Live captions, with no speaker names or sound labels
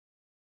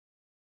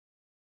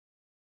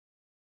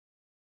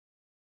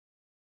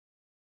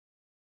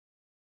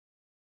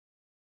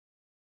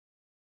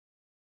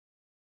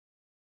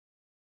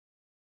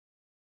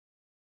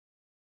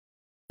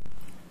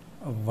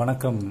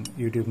வணக்கம்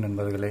யூடியூப்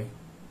நண்பர்களே,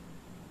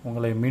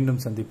 உங்களை மீண்டும்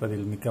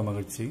சந்திப்பதில் மிக்க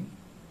மகிழ்ச்சி.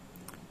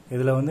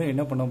 இதில்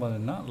என்ன பண்ண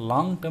போகிறதுன்னா,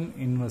 லாங் டேர்ம்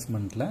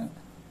இன்வெஸ்ட்மெண்ட்டில்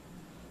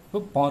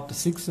இப்போ பார்ட்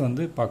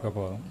 6 பார்க்க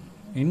போகிறோம்.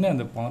 இன்னும்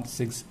அந்த பார்ட்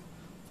 6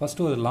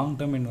 ஃபஸ்ட்டு ஒரு லாங்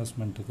டேர்ம்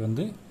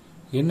இன்வெஸ்ட்மெண்ட்டுக்கு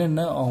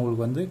என்னென்ன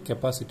அவங்களுக்கு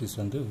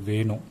கெப்பாசிட்டிஸ்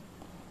வேணும்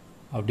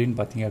அப்படின்னு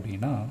பார்த்தீங்க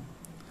அப்படின்னா,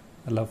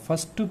 அதில்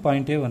ஃபஸ்ட்டு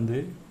பாயிண்ட்டே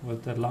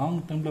ஒருத்தர்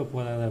லாங் டேர்மில்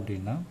போகிறாரு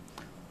அப்படின்னா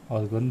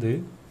அவருக்கு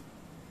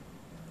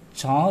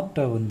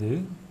சார்ட்டை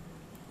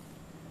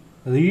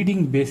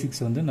ரீடிங்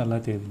பேசிக்ஸ் நல்லா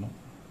தெரியணும்.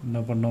 என்ன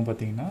பண்ணோம்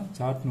பார்த்தீங்கன்னா,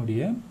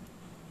 சார்ட்னுடைய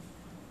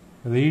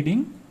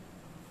ரீடிங்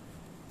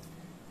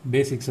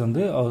பேசிக்ஸ்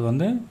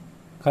அவர்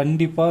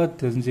கண்டிப்பாக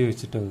தெரிஞ்சு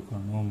வச்சுட்டு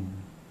இருக்கணும்.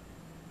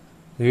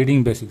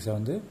 ரீடிங்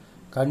பேசிக்ஸை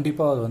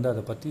கண்டிப்பாக அவர்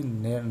அதை பற்றி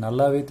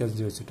நல்லாவே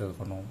தெரிஞ்சு வச்சுட்டு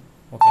இருக்கணும்.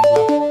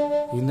 ஓகேங்களா?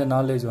 இந்த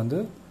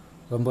நாலேஜ்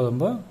ரொம்ப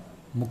ரொம்ப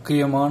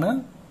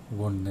முக்கியமான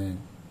ஒன்று.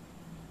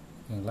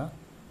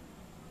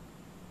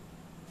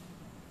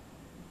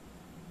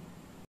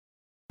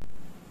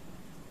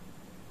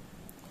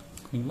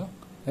 ஓகேங்களா?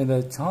 இந்த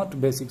சார்ட்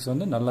பேசிக்ஸ்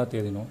நல்லா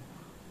தெரியணும்.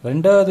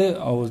 ரெண்டாவது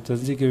அவர்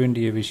தெரிஞ்சிக்க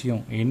வேண்டிய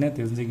விஷயம் என்ன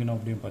தெரிஞ்சிக்கணும்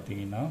அப்படின்னு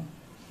பார்த்தீங்கன்னா,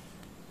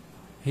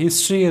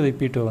 ஹிஸ்ட்ரி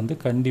ரிப்பீட்டை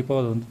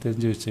கண்டிப்பாக அதை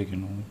தெரிஞ்சு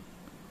வச்சுக்கணும்.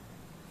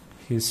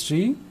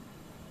 ஹிஸ்ட்ரி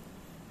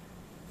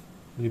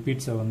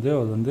ரிப்பீட்ஸை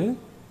அவர்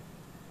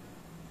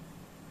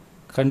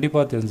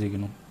கண்டிப்பாக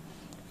தெரிஞ்சுக்கணும்.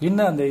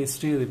 என்ன அந்த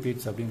ஹிஸ்ட்ரி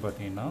ரிப்பீட்ஸ் அப்படின்னு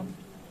பார்த்தீங்கன்னா,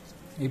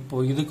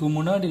 இப்போது இதுக்கு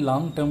முன்னாடி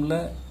லாங் டேர்மில்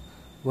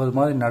ஒரு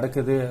மாதிரி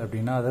நடக்குது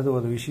அப்படின்னா, அதாவது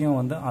ஒரு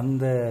விஷயம்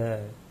அந்த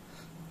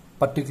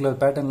பர்டிகுலர்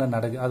பேட்டர்னில்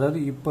நடக்குது, அதாவது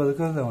இப்போ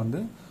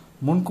இருக்கிறத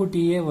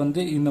முன்கூட்டியே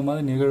இந்த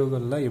மாதிரி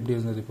நிகழ்வுகள்லாம் எப்படி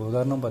இருந்தது. இப்போ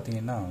உதாரணம்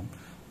பார்த்தீங்கன்னா,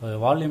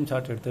 வால்யூம்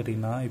சார்ட்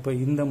எடுத்துக்கிட்டிங்கன்னா, இப்போ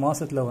இந்த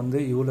மாதத்தில்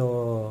இவ்வளோ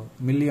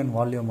மில்லியன்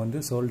வால்யூம்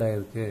சோல்ட்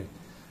ஆகிருக்கு,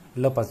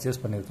 இல்லை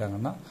பர்ச்சேஸ்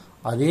பண்ணியிருக்காங்கன்னா,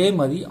 அதே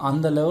மாதிரி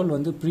அந்த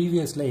லெவல்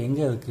ப்ரீவியஸில்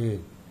எங்கே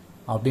இருக்குது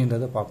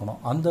அப்படின்றத பார்க்கணும்.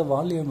 அந்த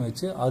வால்யூம்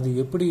வச்சு அது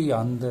எப்படி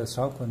அந்த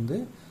ஸ்டாக்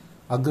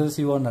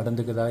அக்ரெசிவாக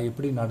நடந்துக்குதா,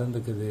 எப்படி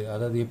நடந்துக்குது,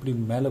 அதாவது எப்படி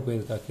மேலே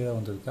போயிருக்கா கீழே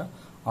வந்திருக்கா,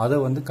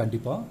 அதை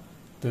கண்டிப்பாக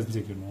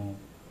தெரிஞ்சுக்கணும்.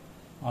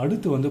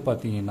 அடுத்து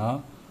பார்த்தீங்கன்னா,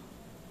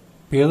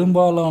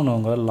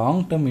 பெரும்பாலானவங்க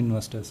லாங் டேர்ம்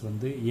இன்வெஸ்டர்ஸ்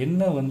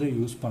என்ன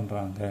யூஸ்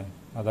பண்ணுறாங்க,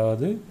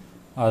 அதாவது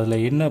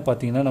அதில் என்ன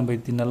பார்த்தீங்கன்னா, நம்ம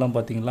தின்னெல்லாம்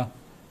பார்த்தீங்களா,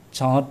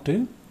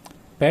 சார்ட்டு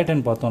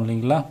பேட்டர்ன் பார்த்தோம்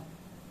இல்லைங்களா,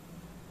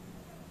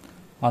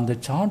 அந்த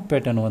சார்ட்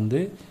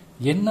பேட்டர்ன்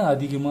என்ன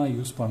அதிகமாக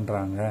யூஸ்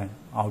பண்ணுறாங்க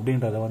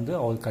அப்படின்றத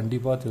அவர்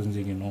கண்டிப்பாக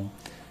தெரிஞ்சுக்கணும்.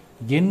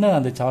 என்ன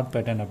அந்த சார்ட்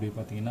பேட்டர்ன் அப்படி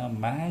பார்த்தீங்கன்னா,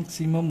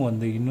 maximum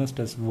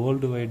investors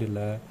world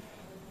வைடில்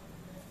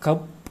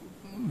cup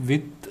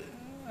with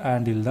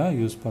handle தான்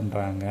யூஸ்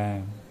பண்ணுறாங்க.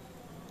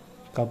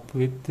 கப்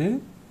வித்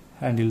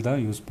ஹேண்டில்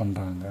தான் யூஸ்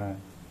பண்ணுறாங்க.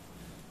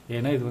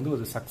 ஏன்னா இது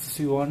ஒரு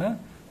சக்ஸசிவான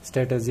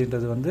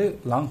ஸ்ட்ராட்டஜின்றது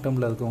லாங்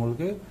டேர்மில்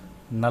இருக்கவங்களுக்கு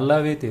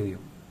நல்லாவே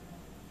தெரியும்.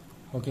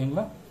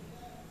 ஓகேங்களா?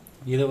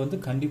 இதை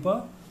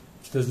கண்டிப்பாக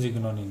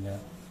தெரிஞ்சுக்கணும்.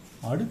 நீங்கள்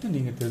அடுத்து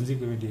நீங்கள்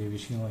தெரிஞ்சிக்க வேண்டிய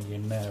விஷயம்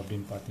என்ன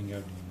அப்படின்னு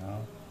பார்த்தீங்க அப்படின்னா,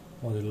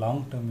 ஒரு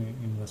லாங் டேர்ம்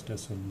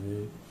இன்வெஸ்டர்ஸ்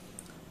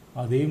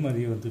அதே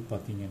மாதிரி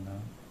பார்த்தீங்கன்னா,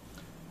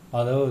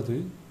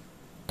 அதாவது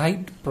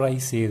டைட்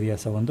ப்ரைஸ்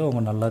ஏரியாஸை அவங்க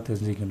நல்லா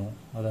தெரிஞ்சுக்கணும்.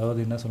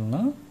 அதாவது என்ன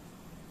சொல்லணும்னா,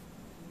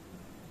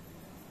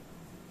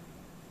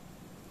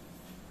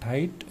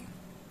 டைட்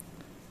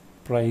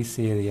ப்ரைஸ்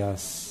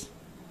ஏரியாஸ்,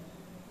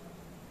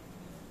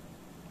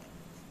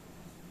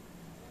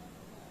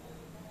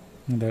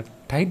 இந்த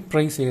டைட்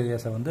ப்ரைஸ்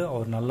ஏரியாஸை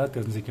அவர் நல்லா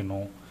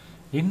தெரிஞ்சுக்கணும்.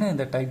 என்ன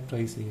இந்த டைட்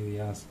ப்ரைஸ்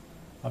ஏரியாஸ்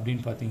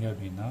அப்படின்னு பார்த்தீங்க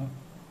அப்படின்னா,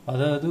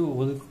 அதாவது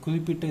ஒரு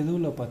குறிப்பிட்ட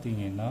இதுவில்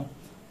பார்த்தீங்கன்னா,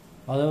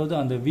 அதாவது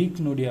அந்த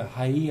வீக்கினுடைய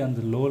ஹை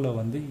அந்த லோவில்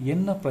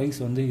என்ன ப்ரைஸ்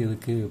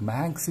இருக்குது,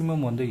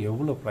 மேக்ஸிமம்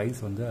எவ்வளோ ப்ரைஸ்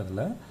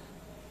அதில்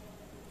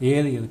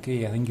ஏறி இருக்குது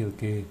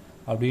இறங்கியிருக்கு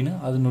அப்படின்னு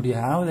அதனுடைய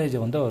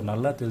ஆவரேஜை அவர்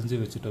நல்லா தெரிஞ்சு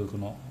வச்சுட்டு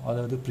இருக்கணும்.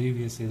 அதாவது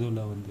ப்ரீவியஸ்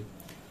இதுவில்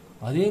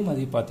அதே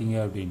மாதிரி பார்த்தீங்க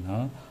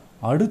அப்படின்னா,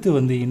 அடுத்து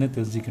என்ன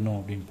தெரிஞ்சுக்கணும்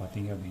அப்படின்னு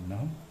பார்த்தீங்க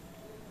அப்படின்னா,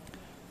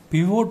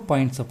 பிவோட்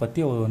பாயிண்ட்ஸை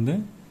பற்றி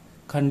அவர்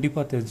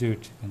கண்டிப்பாக தெரிஞ்சு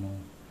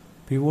வச்சுக்கணும்.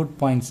 பிவோட்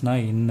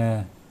பாயிண்ட்ஸ்னால்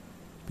என்ன,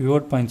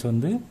 பிவோட்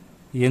பாயிண்ட்ஸ்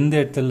எந்த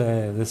இடத்துல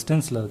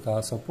ரெசிஸ்டன்ஸில்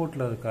இருக்கா,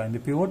 சப்போர்ட்டில் இருக்கா, இந்த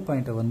பிவோட்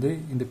பாயிண்ட்டை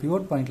இந்த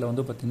பிவோட் பாயிண்டில்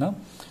பார்த்திங்கன்னா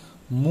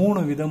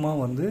 3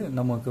 விதமாக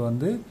நமக்கு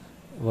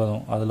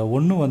வரும். அதில்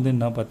ஒன்று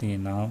என்ன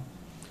பார்த்தீங்கன்னா,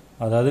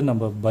 அதாவது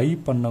நம்ம பை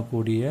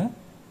பண்ணக்கூடிய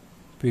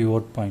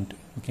பிவோட் பாயிண்ட்.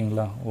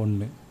 ஓகேங்களா?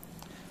 ஒன்று.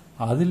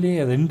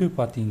 அதுலேயே 2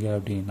 பார்த்தீங்க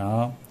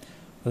அப்படின்னா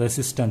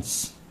ரெசிஸ்டன்ஸ்.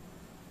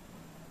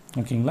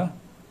 ஓகேங்களா?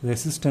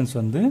 ரெசிஸ்டன்ஸ்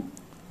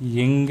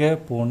எங்கே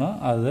போனால்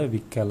அதை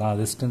விற்கலாம்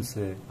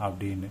ரெசிஸ்டன்ஸு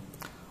அப்படின்னு.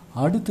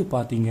 அடுத்து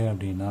பார்த்தீங்க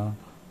அப்படின்னா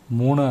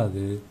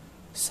 3வது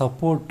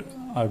சப்போர்ட்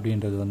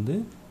அப்படின்றது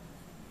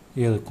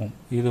இருக்கும்.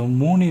 இது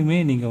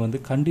 3யுமே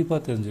நீங்கள்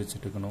கண்டிப்பாக தெரிஞ்சு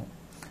வச்சுட்டுக்கணும்.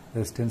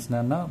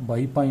 ரெசிஸ்டன்ஸ்னா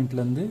பை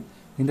பாயிண்ட்லேருந்து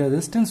இந்த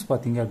ரெசிஸ்டன்ஸ்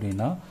பார்த்தீங்க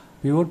அப்படின்னா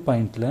பிவோட்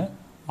பாயிண்டில்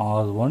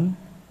R1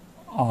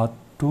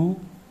 R2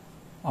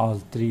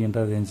 R3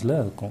 என்ற ரேஞ்சில்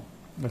இருக்கும்.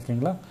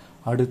 ஓகேங்களா?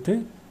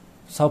 அடுத்து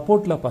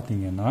சப்போர்ட்டில்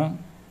பார்த்தீங்கன்னா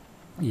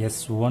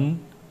S1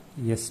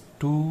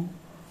 S2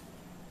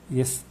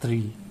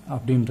 S3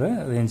 அப்படின்ற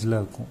ரேஞ்சில்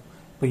இருக்கும்.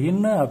 இப்போ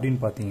என்ன அப்படின்னு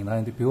பார்த்தீங்கன்னா,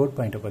 இந்த பிவோட்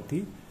பாயிண்ட்டை பற்றி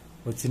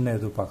ஒரு சின்ன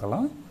இது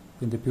பார்க்கலாம்.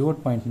 இந்த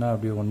பிவோட் பாயிண்ட்னா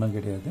அப்படி ஒன்றும்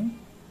கிடையாது.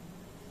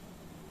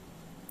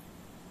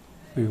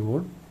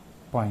 பிவோட்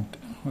பாயிண்ட்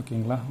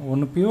ஓகேங்களா.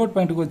 ஒன்று பிவோட்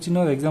பாயிண்ட்டுக்கு ஒரு சின்ன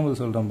ஒரு எக்ஸாம்பிள்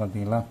சொல்கிறோம்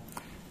பார்த்தீங்களா.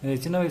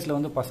 சின்ன வயசில்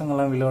வந்து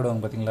பசங்கள்லாம்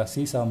விளையாடுவாங்க பார்த்தீங்களா,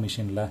 சீசா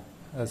மிஷினில்,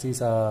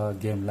 சீசா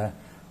கேமில்.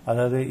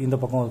 அதாவது இந்த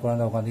பக்கம் ஒரு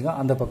குழந்தை உட்காந்துக்கும்,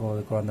 அந்த பக்கம்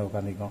ஒரு குழந்தை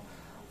உட்காந்துக்கும்.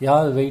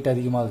 யார் வெயிட்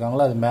அதிகமாக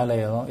இருக்காங்களோ அது மேலே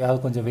ஏறும்,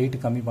 யார் கொஞ்சம் வெயிட்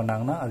கம்மி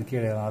பண்ணாங்கன்னா அது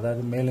கீழே ஏறும்.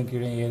 அதாவது மேலும்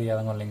கீழே ஏறி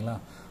இறங்கும் இல்லைங்களா,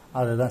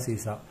 அதுதான்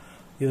சீசா.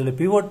 இதில்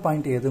பிவோட்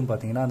பாயிண்ட் எதுன்னு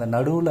பார்த்தீங்கன்னா, அந்த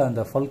நடுவில்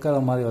அந்த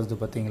ஃபல்கரை மாதிரி வருது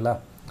பார்த்தீங்களா,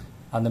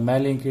 அந்த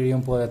மேலேயும்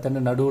கீழேயும் போகிற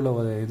எத்தனை நடுவில்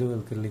ஒரு இது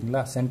இருக்குது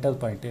இல்லைங்களா, சென்டர்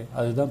பாயிண்ட்டு,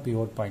 அதுதான்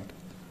பிவோட் பாயிண்ட்.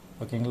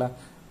 ஓகேங்களா.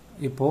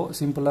 இப்போது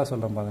சிம்பிளாக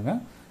சொல்கிறேன்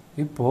பாருங்கள்.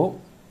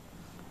 இப்போது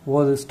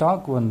ஒரு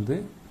ஸ்டாக் வந்து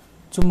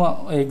சும்மா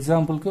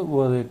எக்ஸாம்பிளுக்கு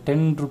ஒரு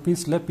 10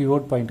 rupeesல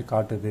பிவோட் பாயிண்ட்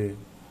காட்டுது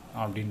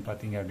அப்படின்னு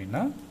பார்த்தீங்க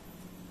அப்படின்னா,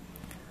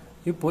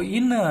 இப்போது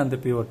இன்னும் அந்த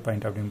பிவோட்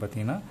பாயிண்ட் அப்படின்னு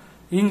பார்த்தீங்கன்னா,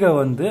 இங்கே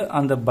வந்து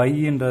அந்த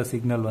பைன்ற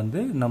சிக்னல்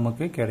வந்து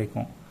நமக்கு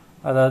கிடைக்கும்.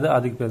 அதாவது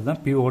அதுக்கு பேர்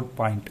தான் பிவோட்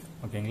பாயிண்ட்.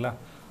 ஓகேங்களா.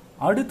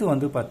 அடுத்து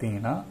வந்து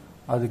பார்த்தீங்கன்னா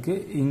அதுக்கு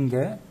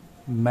இங்கே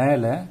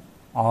மேலே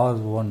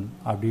R1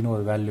 அப்படின்னு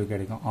ஒரு வேல்யூ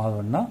கிடைக்கும்.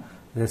 R1னா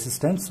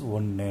ரெசிஸ்டன்ஸ்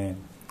 1.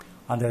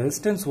 அந்த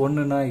ரெசிஸ்டன்ஸ்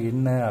 1னா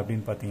என்ன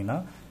அப்படின்னு பார்த்தீங்கன்னா,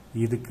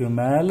 இதுக்கு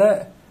மேலே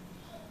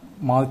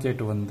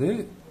மார்க்கெட் வந்து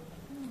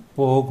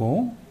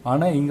போகும்,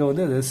 ஆனால் இங்கே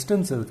வந்து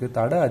ரெசிஸ்டன்ஸ் இருக்குது,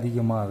 தடை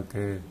அதிகமாக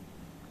இருக்குது,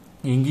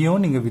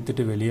 இங்கேயும் நீங்கள்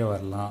விற்றுட்டு வெளியே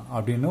வரலாம்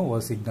அப்படின்னு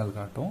ஒரு சிக்னல்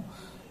காட்டும்.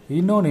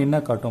 இன்னொன்று என்ன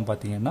காட்டும்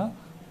பார்த்தீங்கன்னா,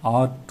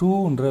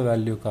 R2ன்ற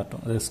வேல்யூ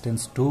காட்டும்,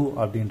 ரெசிஸ்டன்ஸ் 2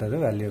 அப்படின்றத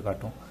வேல்யூ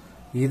காட்டும்.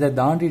 இதை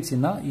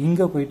தாண்டிடுச்சுன்னா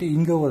இங்கே போயிட்டு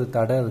இங்கே ஒரு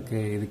தடை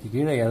இருக்குது, இதுக்கு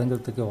கீழே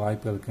இறங்கிறதுக்கு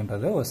வாய்ப்பு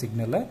இருக்குன்றத ஒரு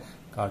சிக்னலை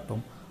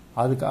காட்டும்.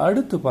 அதுக்கு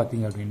அடுத்து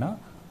பார்த்தீங்க அப்படின்னா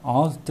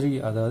R3,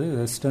 அதாவது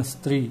ரெசிஸ்டன்ஸ்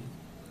 3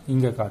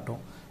 இங்கே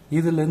காட்டும்.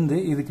 இதுலேருந்து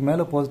இதுக்கு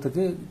மேலே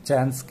போகிறதுக்கு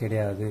சான்ஸ்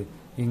கிடையாது.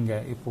 இங்கே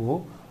இப்போது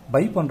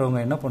பை பண்ணுறவங்க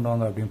என்ன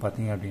பண்ணுவாங்க அப்படின்னு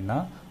பார்த்தீங்க அப்படின்னா,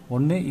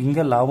 ஒன்று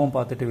இங்கே லாபம்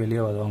பார்த்துட்டு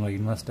வெளியே வருவாங்க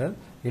இன்வெஸ்டர்,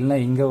 இல்லைன்னா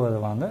இங்கே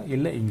வருவாங்க,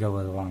 இல்லை இங்கே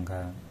வருவாங்க.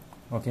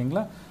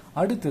 ஓகேங்களா.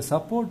 அடுத்து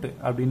சப்போர்ட்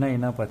அப்படின்னா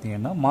என்ன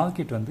பார்த்தீங்கன்னா,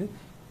 மார்க்கெட் வந்து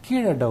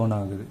கீழே டவுன்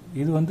ஆகுது,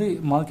 இது வந்து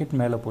மார்க்கெட்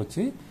மேலே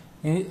போச்சு,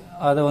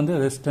 அதை வந்து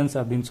ரெசிஸ்டன்ஸ்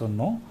அப்படின்னு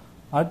சொன்னோம்.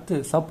 அடுத்து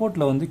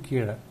சப்போர்ட்டில் வந்து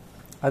கீழே,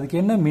 அதுக்கு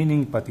என்ன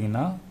மீனிங்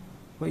பார்த்தீங்கன்னா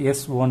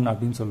S1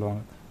 அப்படின்னு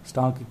சொல்லுவாங்க,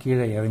 ஸ்டாக்கு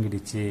கீழே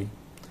இறங்கிடுச்சு,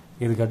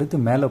 இதுக்கு அடுத்து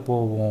மேலே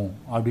போவோம்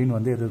அப்படின்னு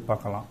வந்து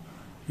எதிர்பார்க்கலாம்.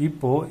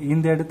 இப்போது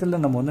இந்த இடத்துல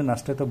நம்ம வந்து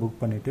நஷ்டத்தை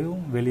புக் பண்ணிவிட்டு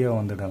வெளியே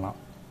வந்துடலாம்.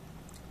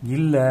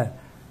 இல்லை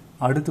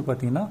அடுத்து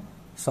பார்த்தீங்கன்னா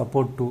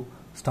சப்போர்ட் 2,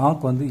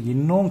 ஸ்டாக் வந்து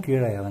இன்னும்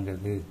கீழே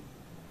இறங்குது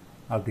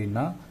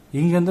அப்படின்னா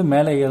இங்கேருந்து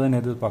மேலே ஏதுன்னு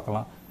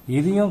எதிர்பார்க்கலாம்.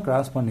 இதையும்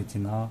கிராஸ்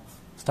பண்ணிச்சுன்னா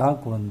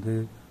ஸ்டாக் வந்து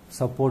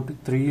சப்போர்ட்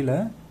 3ல்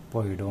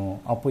போயிடும்.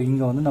 அப்போ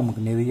இங்கே வந்து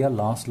நமக்கு நிறைய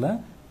லாஸில்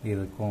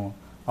இருக்கும்.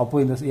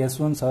 அப்போது இந்த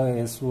S1,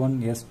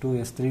 S2,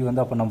 S3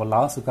 வந்து அப்போ நம்ம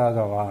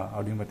லாஸுக்காகவா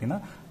அப்படின்னு பார்த்தீங்கன்னா,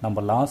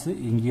 நம்ம லாஸு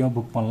இங்கேயும்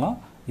புக் பண்ணலாம்,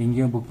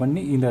 இங்கேயும் புக்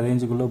பண்ணி இந்த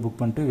ரேஞ்சுக்குள்ளே புக்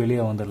பண்ணிட்டு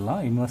வெளியே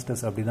வந்துடலாம்.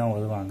 இன்வெஸ்டர்ஸ் அப்படி தான்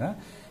வருவாங்க.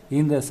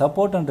 இந்த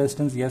support and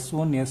resistance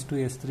S1, S2,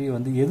 S3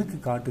 வந்து எதுக்கு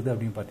காட்டுது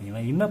அப்படின்னு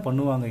பார்த்தீங்கன்னா, என்ன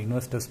பண்ணுவாங்க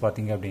இன்வெஸ்டர்ஸ்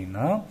பார்த்தீங்க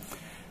அப்படின்னா,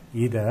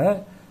 இதை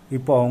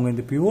இப்போ அவங்க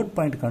இந்த பிவோட்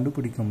பாயிண்ட்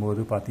கண்டுபிடிக்கும்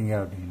போது பார்த்தீங்க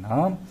அப்படின்னா,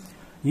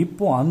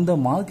 இப்போ அந்த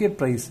மார்க்கெட்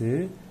ப்ரைஸு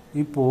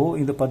இப்போது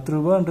இந்த 10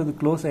 ரூபான்றது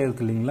க்ளோஸ்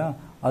ஆகிருக்கு இல்லைங்களா,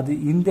 அது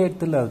இந்த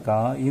இடத்துல இருக்கா,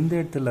 இந்த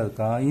இடத்துல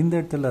இருக்கா, இந்த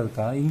இடத்துல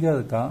இருக்கா, இங்கே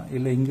இருக்கா,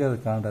 இல்லை இங்கே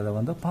இருக்கான்றதை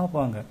வந்து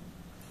பார்ப்பாங்க.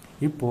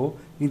 இப்போது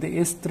இந்த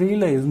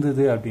S3ல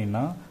இருந்தது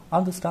அப்படின்னா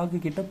அந்த ஸ்டாக்கு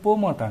கிட்ட போக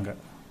மாட்டாங்க.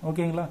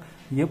 ஓகேங்களா.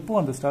 எப்போ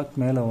அந்த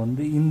ஸ்டாக் மேலே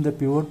வந்து இந்த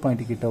பிவோட்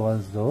பாயிண்ட் கிட்ட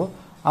வருதோ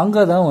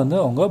அங்கே தான் வந்து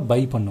அவங்க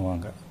பை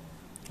பண்ணுவாங்க.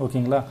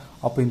 ஓகேங்களா.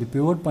 அப்போ இந்த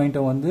பிவோட்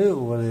பாயிண்ட்டை வந்து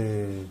ஒரு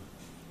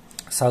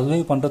சர்வே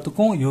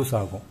பண்ணுறதுக்கும் யூஸ்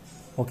ஆகும்.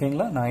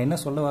 ஓகேங்களா. நான் என்ன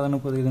சொல்ல வரேன்னு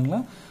புரியுதுங்களா,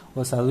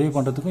 ஒரு சர்வே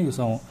பண்ணுறதுக்கும் யூஸ்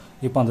ஆகும்.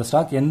 இப்போ அந்த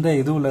ஸ்டாக் எந்த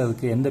இதுவில்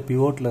இருக்குது, எந்த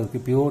பிவோட்டில்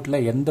இருக்குது,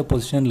 பிவோட்டில் எந்த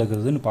பொசிஷனில்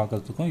இருக்குதுன்னு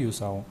பார்க்கறதுக்கும்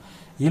யூஸ் ஆகும்.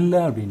 இல்லை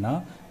அப்படின்னா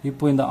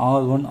இப்போ இந்த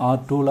R1,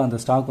 R2ல அந்த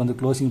ஸ்டாக் வந்து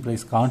க்ளோசிங்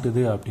ப்ரைஸ்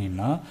காட்டுது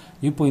அப்படின்னா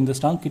இப்போ இந்த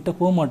ஸ்டாக் கிட்ட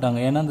போக மாட்டாங்க,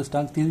 ஏன்னா அந்த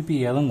ஸ்டாக் திருப்பி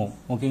இறங்கும்.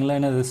 ஓகேங்களா.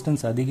 ஏன்னா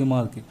ரெசிஸ்டன்ஸ்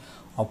அதிகமாக இருக்குது.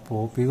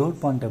 அப்போது பிவோட்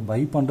பாயிண்ட்டை பை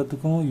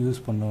பண்ணுறதுக்கும் யூஸ்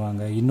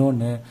பண்ணுவாங்க.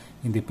 இன்னொன்று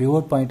இந்த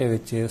பிவோட் பாயிண்ட்டை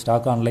வச்சு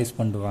ஸ்டாக் அனலைஸ்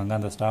பண்ணுவாங்க,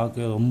 அந்த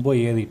ஸ்டாக்கு ரொம்ப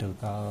ஏறிட்டு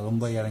இருக்கா,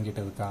 ரொம்ப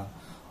இறங்கிட்டு இருக்கா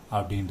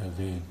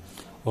அப்படின்றது.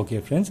 ஓகே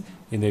ஃப்ரெண்ட்ஸ்,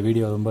 இந்த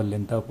வீடியோ ரொம்ப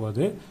லென்த்தாக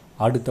போகுது.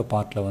 அடுத்த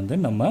பார்ட்டில் வந்து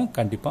நம்ம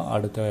கண்டிப்பாக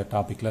அடுத்த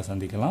டாப்பிக்கில்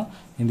சந்திக்கலாம்.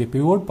 இந்த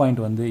பிவோட் பாயிண்ட்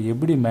வந்து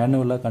எப்படி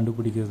மேனுவலாக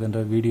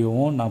கண்டுபிடிக்கிறதுன்ற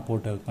வீடியோவும் நான்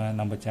போட்டிருப்பேன்,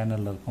 நம்ம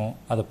சேனலில் இருக்கும்,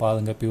 அதை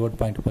பாருங்கள். பிவோட்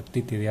பாயிண்ட்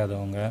பற்றி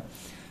தெரியாதவங்க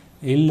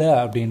இல்லை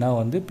அப்படின்னா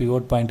வந்து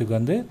பிவோட்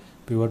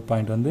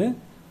பாயிண்ட் வந்து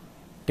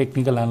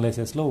டெக்னிக்கல்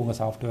அனலைசிஸில் உங்கள்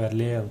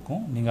சாஃப்ட்வேர்லேயே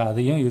இருக்கும், நீங்கள்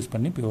அதையும் யூஸ்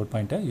பண்ணி பிவோட்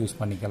பாயிண்ட்டை யூஸ்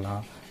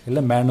பண்ணிக்கலாம்.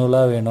 இல்லை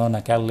மேனுவலாக வேணும்,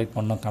 நான் கேல்குலேட்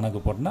பண்ணோம்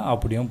கணக்கு போட்டேன்னா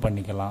அப்படியும்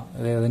பண்ணிக்கலாம்.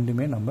 இது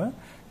ரெண்டுமே நம்ம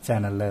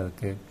சேனலில்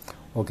இருக்குது.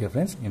 ஓகே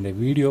ஃப்ரெண்ட்ஸ், இந்த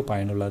வீடியோ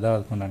பயனுள்ளதாக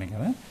இருக்கும்னு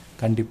நினைக்கிறேன்.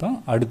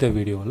 கண்டிப்பாக அடுத்த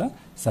வீடியோவில்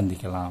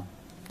சந்திக்கலாம்.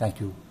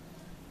 தேங்க்யூ.